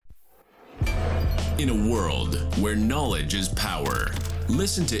In a world where knowledge is power,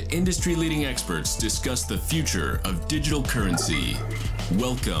 listen to industry-leading experts discuss the future of digital currency.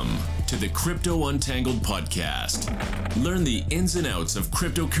 Welcome to the Crypto Untangled podcast. Learn the ins and outs of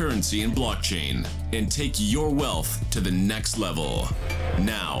cryptocurrency and blockchain and take your wealth to the next level.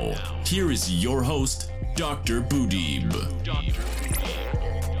 Now, here is your host, Dr. Boudib.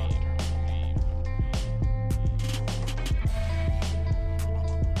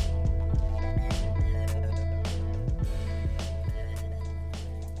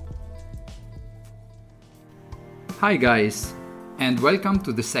 Hi guys, and welcome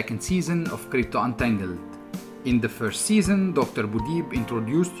to the second season of Crypto Untangled. In the first season, Dr. Boudib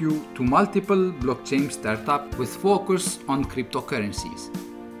introduced you to multiple blockchain startups with focus on cryptocurrencies.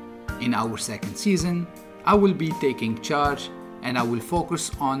 In our second season, I will be taking charge and I will focus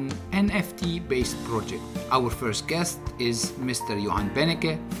on NFT-based project. Our first guest is Mr. Johan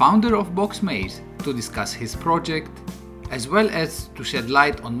Benneke, founder of BoxMaze, to discuss his project, as well as to shed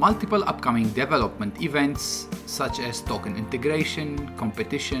light on multiple upcoming development events such as token integration,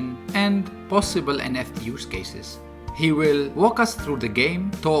 competition, and possible NFT use cases. He will walk us through the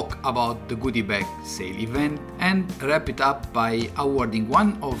game, talk about the goodie bag sale event, and wrap it up by awarding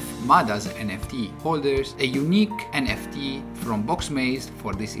one of MADA's NFT holders a unique NFT from BoxMaze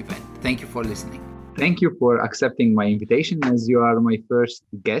for this event. Thank you for listening. Thank you for accepting my invitation, as you are my first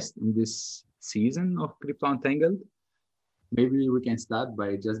guest in this season of Crypto Untangled. Maybe we can start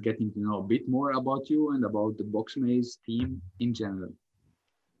by just getting to know a bit more about you and about the BoxMaze team in general.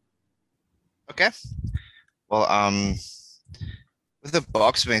 Okay. Well, with the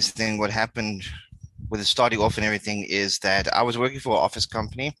BoxMaze thing, what happened with the starting off and everything is that I was working for an office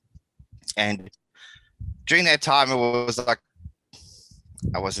company, and during that time, it was like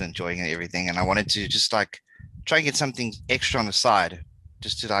I wasn't enjoying everything, and I wanted to just like try and get something extra on the side,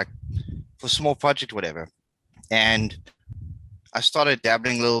 just to like for a small project, whatever. And I started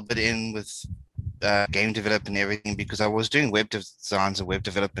dabbling a little bit in with game development and everything because I was doing web designs and web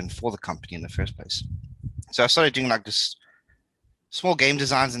development for the company in the first place. So I started doing like this small game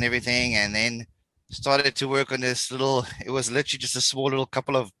designs and everything, and then started to work on this little, it was literally just a small little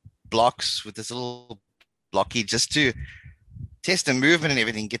couple of blocks with this little blocky just to test the movement and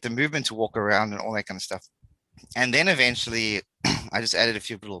everything, get the movement to walk around and all that kind of stuff. And then eventually I just added a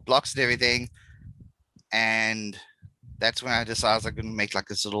few little blocks and everything, and that's when I decided I was going to make like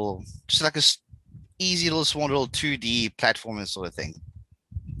this little, just like a easy little small little 2D platformer sort of thing.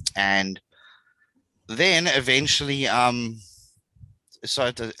 And then eventually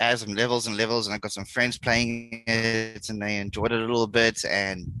started to add some levels, and I got some friends playing it and they enjoyed it a little bit.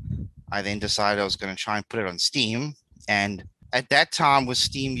 And I then decided I was going to try and put it on Steam. And at that time with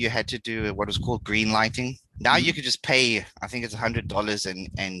Steam, you had to do what was called green lighting. Now you could just pay, I think it's $100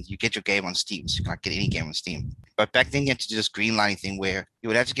 and you get your game on Steam. So you can't get any game on Steam. But back then you had to do this green lighting thing where you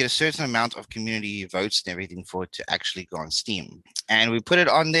would have to get a certain amount of community votes and everything for it to actually go on Steam. And we put it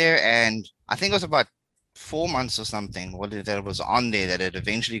on there, and I think it was about 4 months or something that was on there that it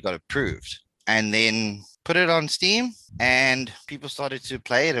eventually got approved. And then put it on Steam, and people started to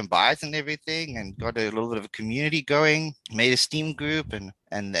play it and buy it and everything, and got a little bit of a community going, made a Steam group, and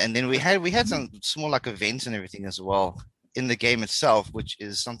then we had some small like events and everything as well in the game itself, which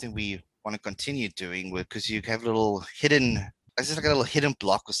is something we want to continue doing with, because you have little hidden, it's just like a little hidden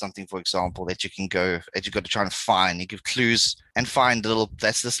block or something, for example, that you can go, that you got to try and find. You give clues and find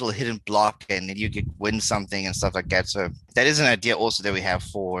that's this little hidden block, and then you get win something and stuff like that. So that is an idea also that we have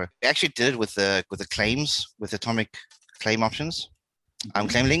we actually did it with the claims, with atomic claim options,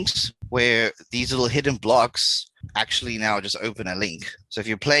 claim links, where these little hidden blocks actually now just open a link. So if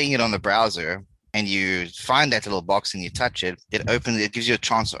you're playing it on the browser and you find that little box and you touch it, it gives you a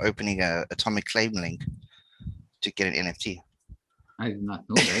chance of opening a atomic claim link to get an NFT. I did not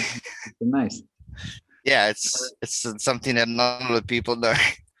know that. It's nice. Yeah, it's something that not a lot of people know.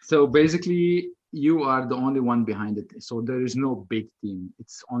 So basically, you are the only one behind it. So there is no big team.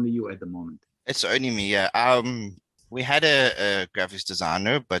 It's only you at the moment. It's only me, yeah. We had a graphics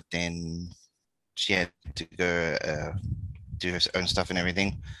designer, but then she had to go do her own stuff and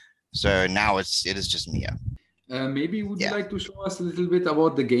everything. So now it is just me, yeah. Maybe would you like to show us a little bit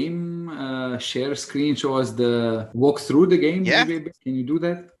about the game? Share screen, show us walk through the game. Yeah. Maybe. Can you do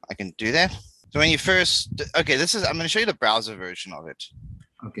that? I can do that. So when you I'm going to show you the browser version of it.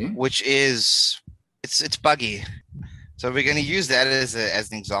 Okay. Which is, it's buggy. So we're going to use that as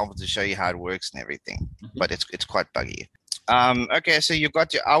an example to show you how it works and everything. Mm-hmm. But it's quite buggy. Okay, so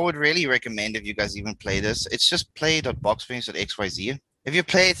I would really recommend, if you guys even play this, it's just play.boxmaze.xyz. If you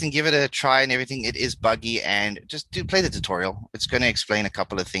play it and give it a try and everything, it is buggy, and just play the tutorial. It's going to explain a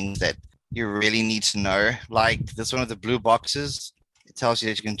couple of things that you really need to know. Like this one of the blue boxes, it tells you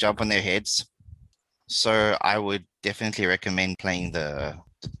that you can jump on their heads. So I would definitely recommend playing the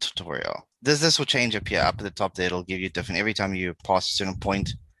tutorial. This will change up here, up at the top there. It'll give you different every time you pass a certain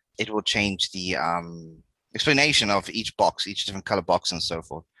point, it will change the explanation of each box, each different color box and so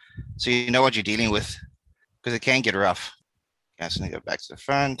forth. So you know what you're dealing with because it can get rough. Okay, so let me go back to the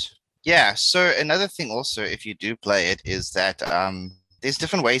front. Yeah, so another thing also, if you do play it, is that there's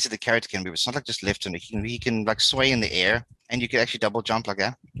different ways that the character can move. It's not like just left and he can like sway in the air and you can actually double jump like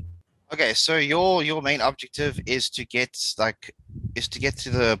that. Okay, so your main objective is to get to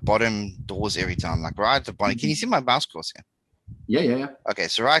the bottom doors every time, like right at the bottom. Can you see my mouse cursor? Yeah. Okay,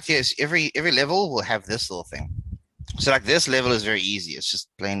 so right here is every level will have this little thing. So like this level is very easy. It's just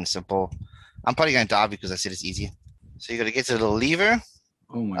plain and simple. I'm probably gonna die because I said it's easy. So you gotta get to the little lever.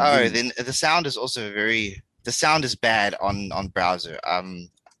 Oh my Oh, goodness. then the sound is also the sound is bad on browser.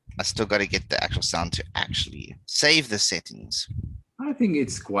 I still gotta get the actual sound to actually save the settings. I think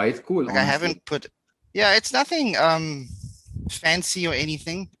it's quite cool. Like I Honestly. haven't put, yeah, it's nothing fancy or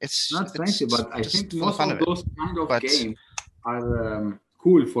anything. Not fancy, but I just think for the most fun of of it. those kind of But games are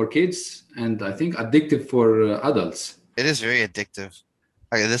cool for kids and I think addictive for adults. it is very addictive.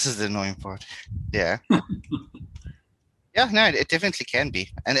 Okay, this is the annoying part. Yeah. Yeah, no, it definitely can be.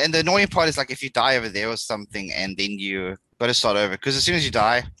 And the annoying part is like if you die over there or something and then you gotta start over. Because as soon as you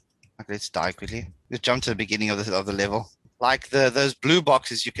die, like let's die quickly. Just jump to the beginning of the level. Like those blue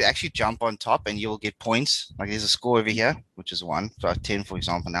boxes, you can actually jump on top and you'll get points. Like there's a score over here, which is 1, so 10 for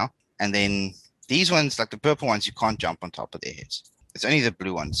example now. And then these ones, like the purple ones, you can't jump on top of their heads. It's only the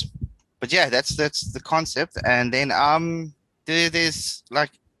blue ones. But yeah, that's the concept. And then there's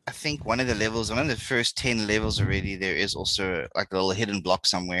like I think one of the levels, one of the first 10 levels already, there is also like a little hidden block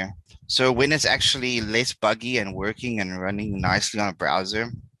somewhere. So when it's actually less buggy and working and running nicely on a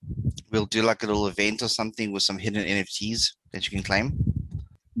browser, we'll do like a little event or something with some hidden NFTs that you can claim.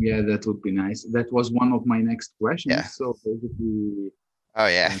 Yeah, that would be nice. That was one of my next questions. Yeah. So basically, Oh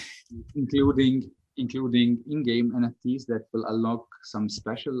yeah. including in-game NFTs that will unlock some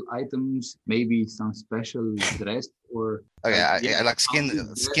special items, maybe some special dress or Okay, I like something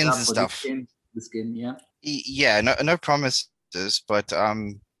dress skins up and for stuff. The skin, yeah. Yeah, no promises, but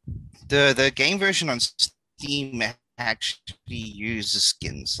the game version on Steam actually uses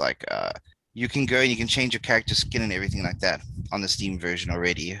skins. Like you can go and you can change your character skin and everything like that on the Steam version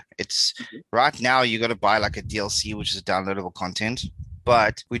already. It's right now you got to buy like a DLC, which is downloadable content.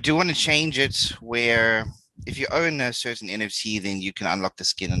 But we do want to change it where if you own a certain NFT, then you can unlock the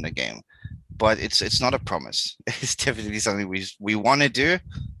skin in the game. But it's not a promise. It's definitely something we want to do,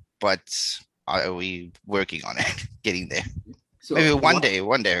 but are we working on it, getting there? So Maybe one day,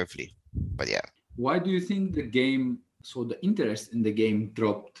 hopefully. But yeah. Why do you think the interest in the game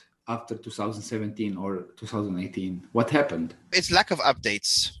dropped after 2017 or 2018? What happened? It's lack of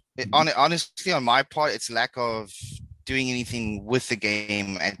updates. Honestly, on my part, it's lack of doing anything with the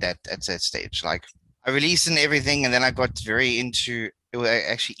game at that stage. Like I released and everything, and then I got very into it was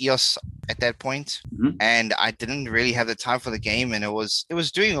actually EOS at that point, and I didn't really have the time for the game, and it was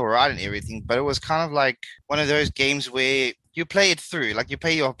doing all right and everything, but it was kind of like one of those games where you play it through, like you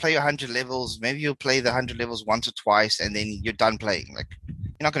play your 100 levels, maybe you'll play the 100 levels once or twice, and then you're done playing. Like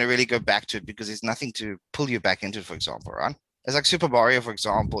you're not going to really go back to it because there's nothing to pull you back into it, for example, right? It's like Super Mario, for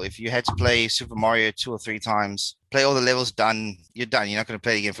example. If you had to play Super Mario 2 or 3 times, play all the levels done, you're done. You're not going to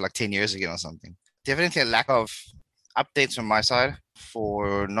play it again for like 10 years again or something. Definitely a lack of updates from my side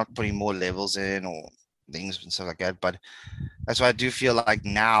for not putting more levels in or things and stuff like that. But that's why I do feel like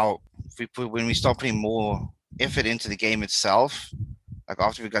now, when we start putting more effort into the game itself, like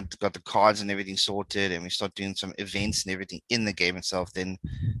after we got the cards and everything sorted and we start doing some events and everything in the game itself, then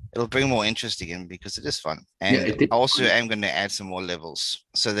it'll bring more interest again because it is fun. And I also am going to add some more levels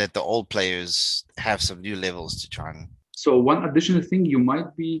so that the old players have some new levels to try and. So one additional thing you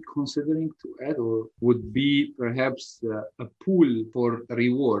might be considering to add or would be perhaps a pool for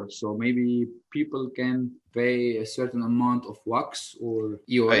rewards. So maybe people can pay a certain amount of wax or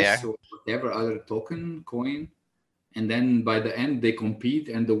EOS or whatever other token, coin. And then by the end, they compete,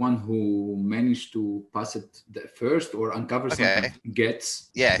 and the one who managed to pass it first or uncover something gets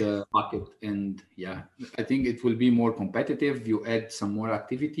the bucket. And I think it will be more competitive. You add some more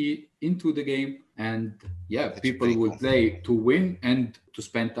activity into the game, and that's people will play to win and to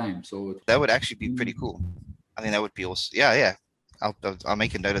spend time. So that would actually be pretty cool. I think that would be awesome. Yeah. I'll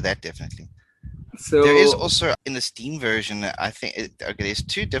make a note of that definitely. So there is also in the Steam version, I think there's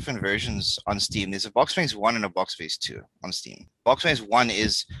 2 different versions on Steam. There's a Box Phase 1 and a Box Phase 2 on Steam. Box Phase 1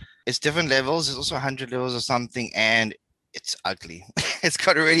 is different levels. There's also 100 levels or something, and it's ugly. It's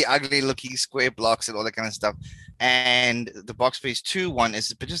got a really ugly looking square blocks and all that kind of stuff. And the Box Base 2 one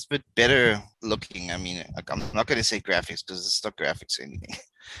is just a bit better looking. I mean, like, I'm not going to say graphics because it's not graphics or anything.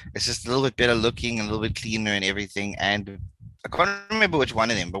 It's just a little bit better looking and a little bit cleaner and everything. And I can't remember which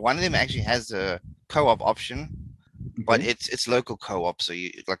one of them, but one of them actually has a co-op option, but it's local co-op, so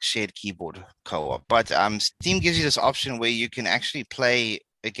you like shared keyboard co-op. But Steam gives you this option where you can actually play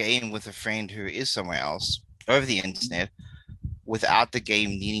a game with a friend who is somewhere else over the internet without the game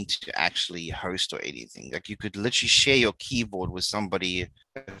needing to actually host or anything. Like you could literally share your keyboard with somebody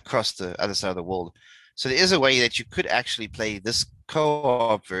across the other side of the world. So there is a way that you could actually play this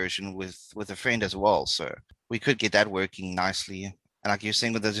co-op version with a friend as well. So we could get that working nicely. And like you're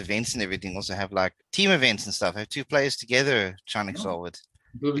saying with those events and everything, also have like team events and stuff. Have two players together trying to solve it.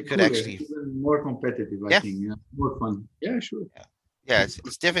 It could actually even more competitive, I think. Yeah, more fun. Yeah, sure. Yeah,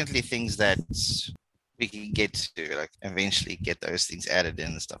 it's definitely things that we can get to, like eventually get those things added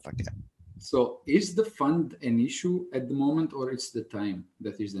in and stuff like that. So is the fund an issue at the moment, or it's the time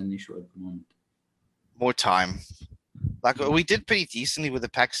that is an issue at the moment? More time. Like we did pretty decently with the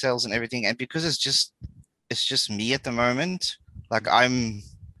pack sales and everything, and because it's just me at the moment. Like I'm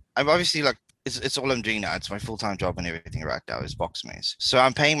obviously like it's all I'm doing now. It's my full-time job and everything right now is Boxmaze. So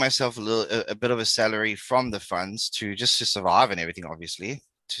I'm paying myself a bit of a salary from the funds to survive and everything, obviously.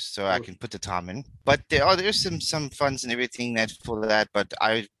 So I can put the time in. But there's some funds and everything that for that. But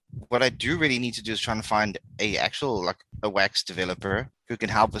what I do really need to do is trying to find a actual like a Wax developer who can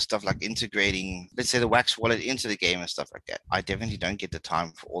help with stuff like integrating, let's say, the Wax wallet into the game and stuff like that. I definitely don't get the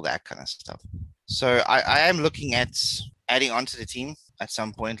time for all that kind of stuff. So I am looking at adding onto the team at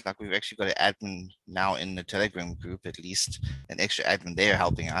some point. Like we've actually got an admin now in the Telegram group, at least an extra admin there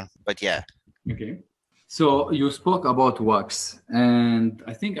helping out. But yeah. Okay. So you spoke about Wax, and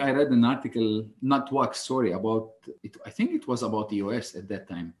I think I read an article, not Wax, sorry, about it. I think it was about EOS at that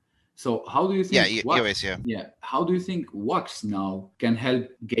time. So how do you think EOS, how do you think Wax now can help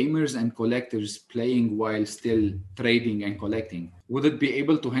gamers and collectors playing while still trading and collecting? Would it be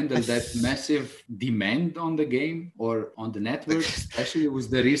able to handle that massive demand on the game or on the network, especially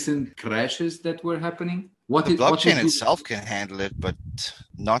with the recent crashes that were happening? The blockchain itself can handle it, but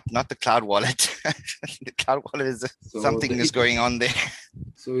not the cloud wallet. The cloud wallet is something is going on there.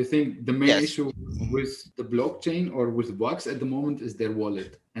 So you think the main issue with the blockchain or with Wax at the moment is their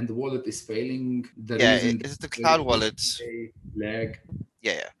wallet, and the wallet is failing? It's the cloud wallet. Lag.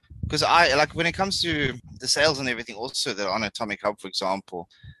 Yeah. Because I like when it comes to the sales and everything, also that on Atomic Hub, for example,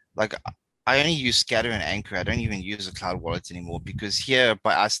 like I only use Scatter and Anchor. I don't even use the cloud wallet anymore because here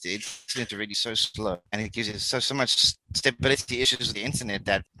by us, the internet is already so slow and it gives you so much stability issues with the internet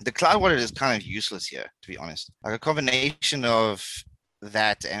that the cloud wallet is kind of useless here, to be honest. Like a combination of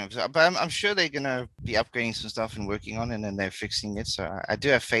that, but I'm sure they're gonna be upgrading some stuff and working on it, and then they're fixing it. So I do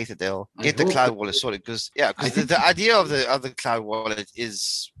have faith that they'll get the cloud wallet sorted. Because the idea of the cloud wallet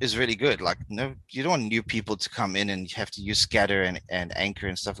is really good. Like you don't want new people to come in and have to use Scatter and Anchor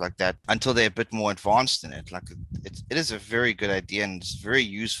and stuff like that until they're a bit more advanced in it. Like it is a very good idea and it's very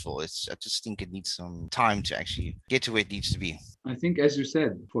useful. I just think it needs some time to actually get to where it needs to be. I think, as you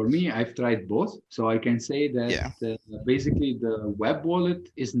said, for me, I've tried both. So I can say that basically the web wallet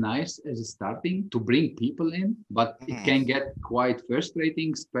is nice as a starting to bring people in, but it can get quite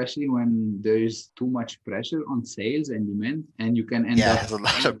frustrating, especially when there is too much pressure on sales and demand, and you can end up a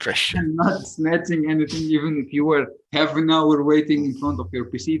lot of pressure and not snatching anything, even if you were half an hour waiting in front of your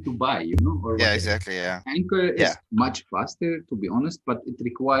PC to buy, or exactly. Anchor is much faster, to be honest, but it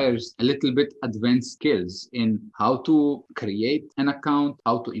requires a little bit advanced skills in how to create an account,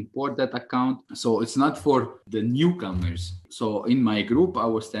 how to import that account. So it's not for the newcomers. So in my group, I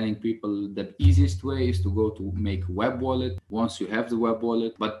was telling people that easiest way is to go to make web wallet once you have the web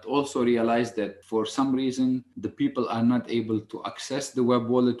wallet, but also realize that for some reason, the people are not able to access the web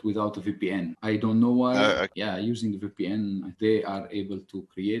wallet without a VPN. I don't know why. Using the VPN, they are able to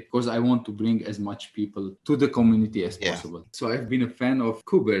create, because I want to bring as much people to the community as possible. So I've been a fan of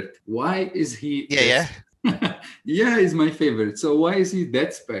Kubert. Why is he... is my favorite. So why is he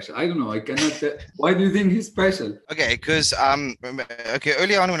that special? I don't know. I cannot. Why do you think he's special? Okay, because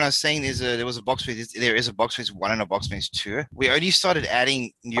early on when I was saying there was a Boxmaze, there is a Boxmaze 1 and a Boxmaze 2. We only started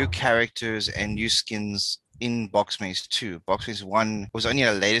adding new characters and new skins in Boxmaze 2. Boxmaze 1 was only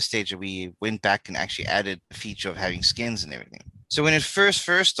at a later stage that we went back and actually added the feature of having skins and everything. So when it first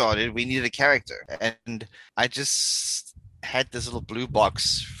started, we needed a character, and I just had this little blue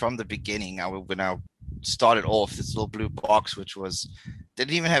box from the beginning. When I started off, this little blue box, which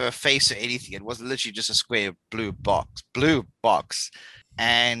didn't even have a face or anything. It was literally just a square blue box.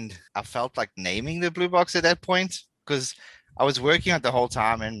 And I felt like naming the blue box at that point, because I was working on the whole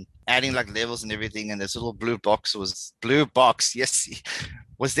time and adding like levels and everything, and this little blue box, yes,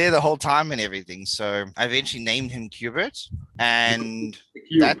 was there the whole time and everything. So I eventually named him Qbert, and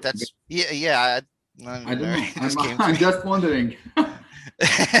that's yeah. I don't know. It just came to I'm me. just wondering.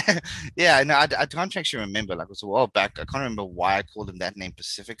 Yeah, no, I can't actually remember. Like, it was a while back. I can't remember why I called him that name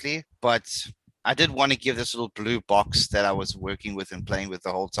specifically, but I did want to give this little blue box that I was working with and playing with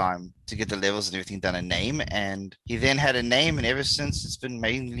the whole time to get the levels and everything done a name. And he then had a name, and ever since it's been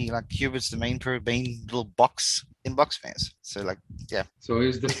mainly like Qbert's the main little box in Boxmaze. So like, yeah. So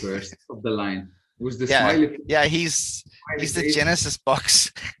he's the first of the line. Who's the Yeah, smiley? yeah, he's the Genesis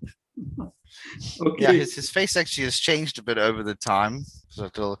box. Okay. Yeah, his face actually has changed a bit over the time.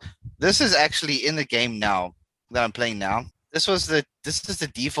 So this is actually in the game now that I'm playing now. This is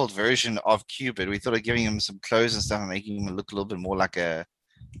the default version of Qbert. We thought of giving him some clothes and stuff and making him look a little bit more like a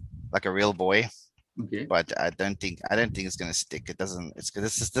real boy. Okay. But I don't think it's gonna stick. It doesn't.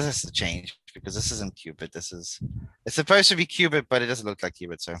 This has to change because this isn't Qbert. It's supposed to be Qbert, but it doesn't look like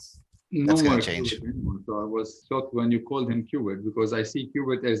Qbert. So that's gonna change. So I was shocked when you called him Qbert because I see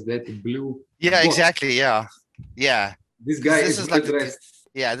Qbert as that blue. Yeah, box. exactly. Yeah. This guy This is like dressed.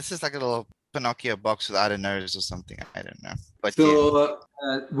 this is like a little Pinocchio box without a nose or something. I don't know. But so,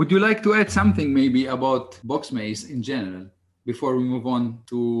 would you like to add something maybe about Boxmaze in general before we move on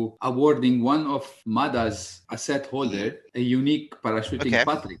to awarding one of Mada's asset holder a unique parachuting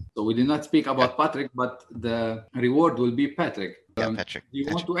Patrick? So we did not speak about Patrick, but the reward will be Patrick. Patrick. Do you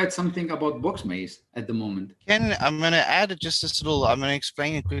want to add something about Boxmaze at the moment? I'm going to add just this little. I'm going to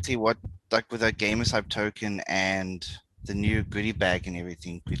explain quickly what, like, with our Gamersype token and the new goodie bag and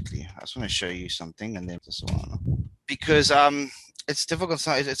everything quickly. I just want to show you something, and then this one, because it's difficult.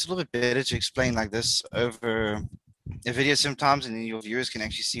 So it's a little bit better to explain like this over a video sometimes, and then your viewers can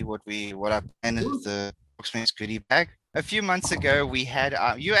actually see what I planned with the Boxmaze goodie bag. A few months ago, we had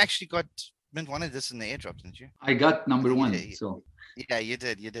you actually got mint one of this in the airdrop, didn't you? I got number one. So yeah, you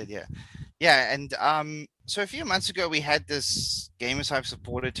did, yeah. And so a few months ago, we had this Gamersype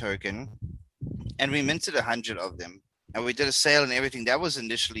supporter token, and we minted 100 of them. And we did a sale and everything. That was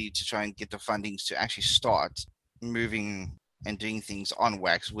initially to try and get the fundings to actually start moving and doing things on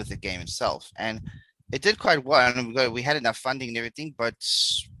Wax with the game itself. And it did quite well. And we had enough funding and everything, but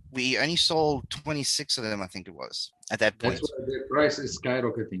we only sold 26 of them, I think it was, at that point. That's why the price is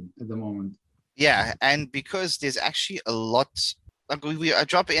skyrocketing at the moment. Yeah, and because there's actually a lot, like I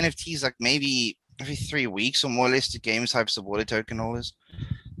drop NFTs like maybe every 3 weeks or more or less to Gamersype supporter token holders.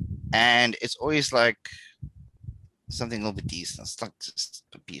 And it's always like something a little bit decent. It's like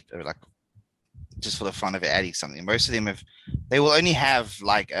just for the fun of adding something. Most of them they will only have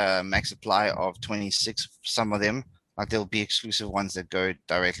like a max supply of 26. Some of them, like, there'll be exclusive ones that go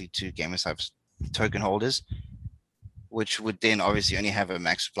directly to Gamersype's token holders, which would then obviously only have a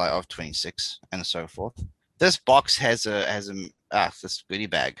max supply of 26 and so forth. This box has this goodie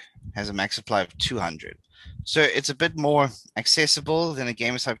bag has a max supply of 200. So it's a bit more accessible than a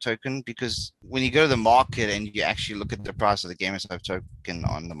Gamersype token, because when you go to the market and you actually look at the price of the Gamersype token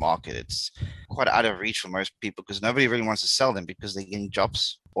on the market, it's quite out of reach for most people because nobody really wants to sell them because they're getting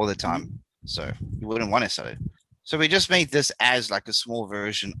drops all the time. So you wouldn't want to sell it. So we just made this as like a small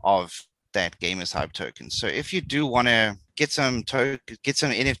version of that Gamersype token. So if you do want to get some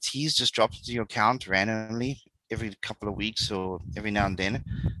NFTs, just drop it to your account randomly every couple of weeks or every now and then,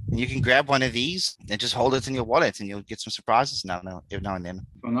 and you can grab one of these and just hold it in your wallet, and you'll get some surprises every now and then.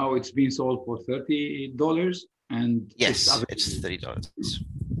 So now it's being sold for $30, and yes, it's $30.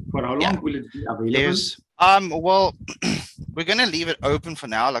 For how long will it be available? Well, we're gonna leave it open for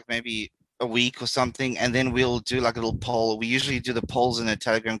now, like maybe a week or something, and then we'll do like a little poll. We usually do the polls in the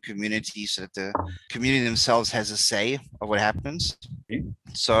Telegram community so that the community themselves has a say of what happens. Okay.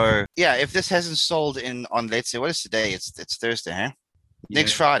 So yeah, if this hasn't sold on, let's say, what is today? It's Thursday, huh? Yeah.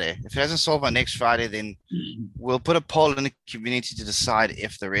 Next Friday. If it hasn't sold by next Friday, then we'll put a poll in the community to decide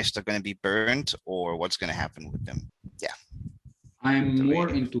if the rest are going to be burned or what's going to happen with them. Yeah. I'm more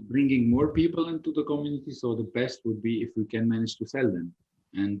into bringing more people into the community, so the best would be if we can manage to sell them.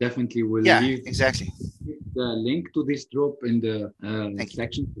 And definitely we'll leave the link to this drop in the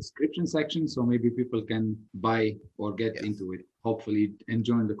description section, so maybe people can buy or get into it, hopefully, and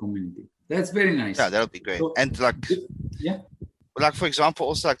join the community. That's very nice. Yeah, that'll be great. So, and like for example,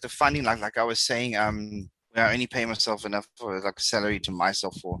 also like the funding, like I was saying, I only pay myself enough for like a salary to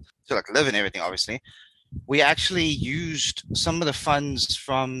myself to like live and everything. Obviously, we actually used some of the funds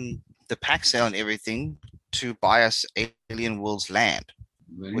from the pack sale and everything to buy us Alien Worlds land.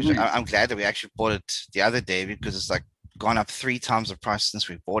 I'm glad that we actually bought it the other day, because it's like gone up 3 times the price since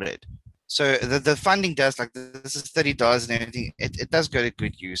we bought it. So the funding does, like, this is $30 and everything. It does go to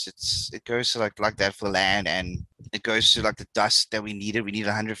good use. It goes to like that for land, and it goes to like the dust that we needed. We need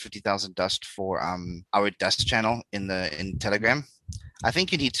 150,000 dust for our dust channel in Telegram. I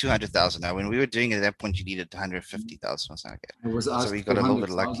think you need 200,000 now. When we were doing it at that point, you needed 150,000 or something like that. I was asked So we got a little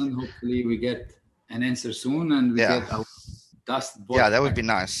bit lucky. Hopefully we get an answer soon and we get our dust. Yeah, that would be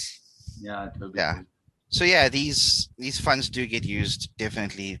nice. Yeah, it will be yeah. Cool. So yeah, these funds do get used,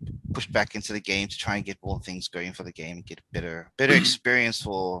 definitely pushed back into the game to try and get more things going for the game, get better experience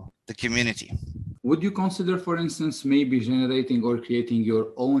for the community. Would you consider, for instance, maybe generating or creating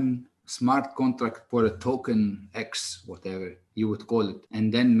your own smart contract for a token X, whatever you would call it,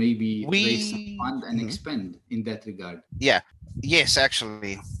 and then maybe raise some fund and expand in that regard? Yeah. Yes,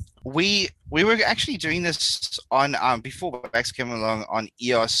 actually. We were actually doing this on before Wax came along on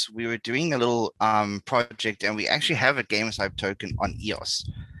EOS. We were doing a little project, and we actually have a GameSwipe token on EOS,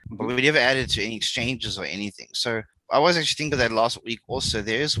 but we never added it to any exchanges or anything. So I was actually thinking of that last week also.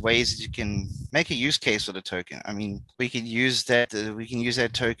 There's ways that you can make a use case for the token. I mean, we can use that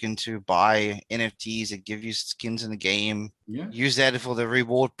token to buy NFTs and give you skins in the game. Yeah. Use that for the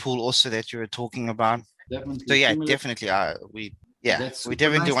reward pool also that you were talking about. Definitely. So yeah, definitely. We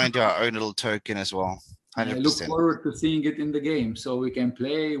definitely want to do our own little token as well. 100%. I look forward to seeing it in the game, so we can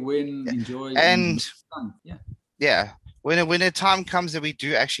play, win, enjoy, and fun. Yeah. When the time comes that we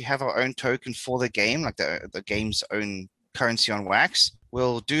do actually have our own token for the game, like the game's own currency on Wax,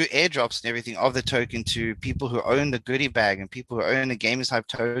 we'll do airdrops and everything of the token to people who own the goodie bag and people who own the GameSwipe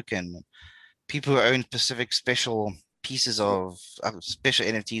token, people who own specific special pieces of special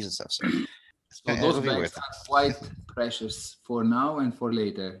NFTs and stuff. So those bags are quite precious for now and for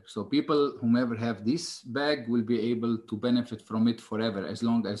later. So people, whomever have this bag, will be able to benefit from it forever, as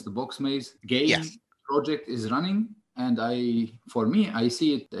long as the Boxmaze game project is running. And I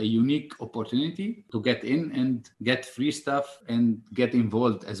see it a unique opportunity to get in and get free stuff and get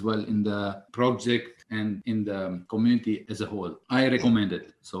involved as well in the project and in the community as a whole. I recommend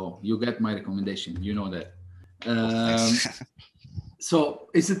it. So you get my recommendation. You know that. So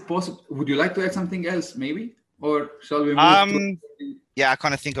is it possible? Would you like to add something else maybe? Or shall we move Yeah, I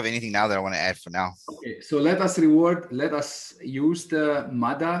can't think of anything now that I want to add for now. Okay, so let us use the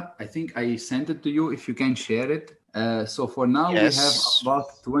MADA. I think I sent it to you if you can share it. So for now, we have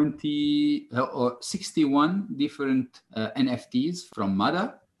about 20 or 61 different NFTs from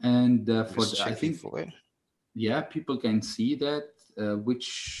MADA. And I think people can see that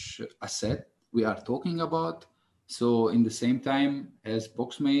which asset we are talking about. So in the same time as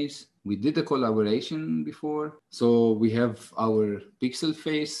Boxmaze, we did a collaboration before. So we have our Pixel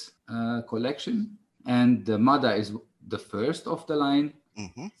Face collection, and the MADA is the first of the line.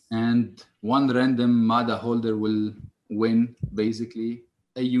 Mm-hmm. And one random MADA holder will win basically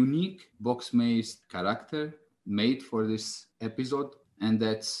a unique Boxmaze character made for this episode. And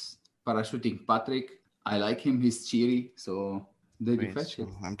that's Parachuting Patrick. I like him. He's cheery. So did you fetch it?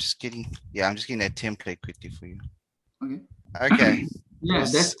 I'm just getting that template quickly for you. Okay. Yeah,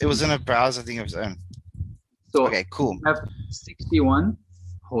 it was in a browser thing of its own. So okay, cool. We have 61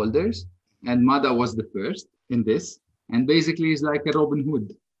 holders, and MADA was the first in this. And basically, it's like a Robin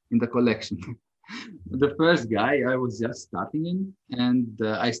Hood in the collection. The first guy I was just starting in, and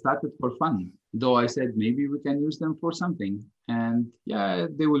I started for fun. Though I said maybe we can use them for something. And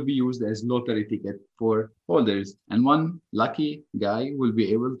they will be used as lottery ticket for holders. And one lucky guy will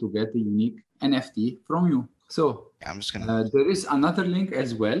be able to get a unique NFT from you. So I'm just gonna. There is another link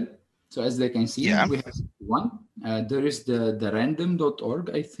as well. So as they can see, we have one. There is the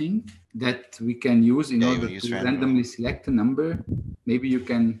random.org, I think, that we can use in order to randomly select a number. Maybe you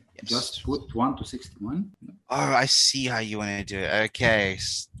can just put 1 to 61. Oh, I see how you want to do it. Okay.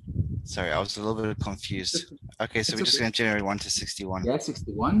 Sorry, I was a little bit confused. Okay, so we're just going to generate 1 to 61. Yeah,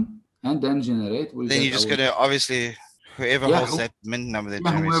 61. And then generate. Then you're just going to, obviously, whoever holds that mint number that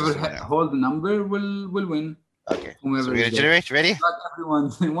generates. Whoever holds the number will win. Okay, so we're going to generate. Ready? Not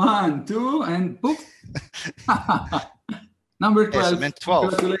everyone. 1, 2, and boop. Number 12. Yes, 12.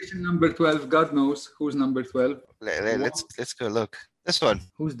 Congratulations, number 12. God knows who's number 12. Let's go look. This one.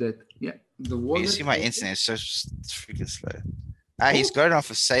 Who's that? Yeah. The wallet. You see my internet is so freaking slow. He's going off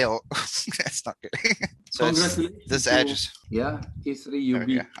a sale. That's not good. So congratulations. This address. Yeah, E3UB.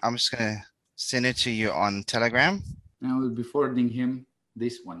 Okay. I'm just going to send it to you on Telegram. And I will be forwarding him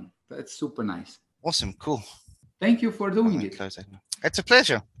this one. That's super nice. Awesome. Cool. Thank you for doing it. It's a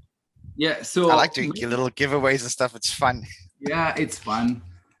pleasure. Yeah, so I like doing little giveaways and stuff. It's fun. Yeah, it's fun.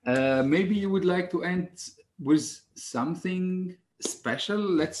 Maybe you would like to end with something special,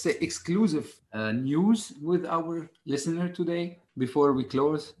 let's say exclusive news with our listener today before we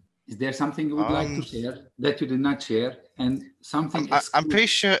close. Is there something you would like to share that you did not share, and something? I'm pretty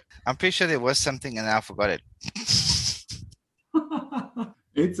sure there was something, and I forgot it.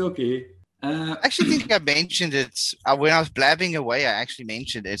 It's okay. I actually think I mentioned it when I was blabbing away. I actually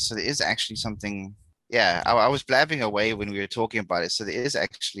mentioned it, so there is actually something. Yeah, I was blabbing away when we were talking about it, so there is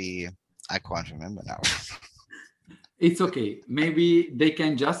actually. I can't remember now. It's okay. Maybe they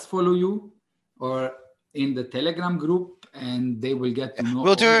can just follow you, or in the Telegram group, and they will get to know.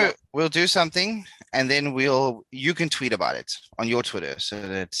 We'll do something, and then you can tweet about it on your Twitter, so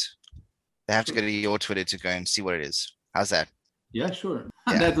that they have to go to your Twitter to go and see what it is. How's that? Yeah, sure.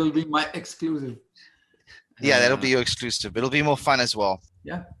 Yeah. That will be my exclusive. Yeah, that'll be your exclusive. It'll be more fun as well.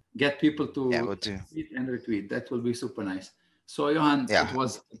 Yeah, get people to tweet and retweet. That will be super nice. So, Johan, it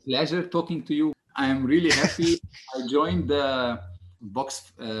was a pleasure talking to you. I am really happy I joined the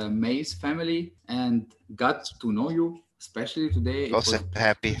Box Maze family and got to know you, especially today. Also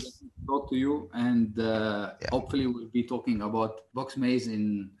happy to talk to you, and hopefully we'll be talking about Box Maze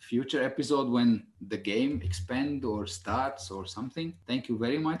in future episode when the game expand or starts or something. Thank you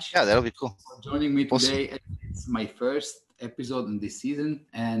very much. Yeah, that'll be cool. For joining me today. Awesome. It's my first episode in this season,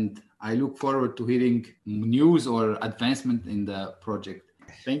 and I look forward to hearing news or advancement in the project.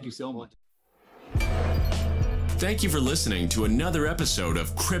 Thank you so much. Thank you for listening to another episode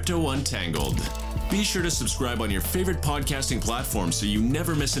of Crypto Untangled. Be sure to subscribe on your favorite podcasting platform so you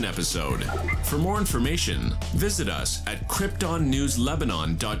never miss an episode. For more information, visit us at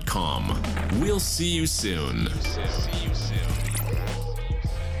KryptonNewsLebanon.com. We'll see you soon.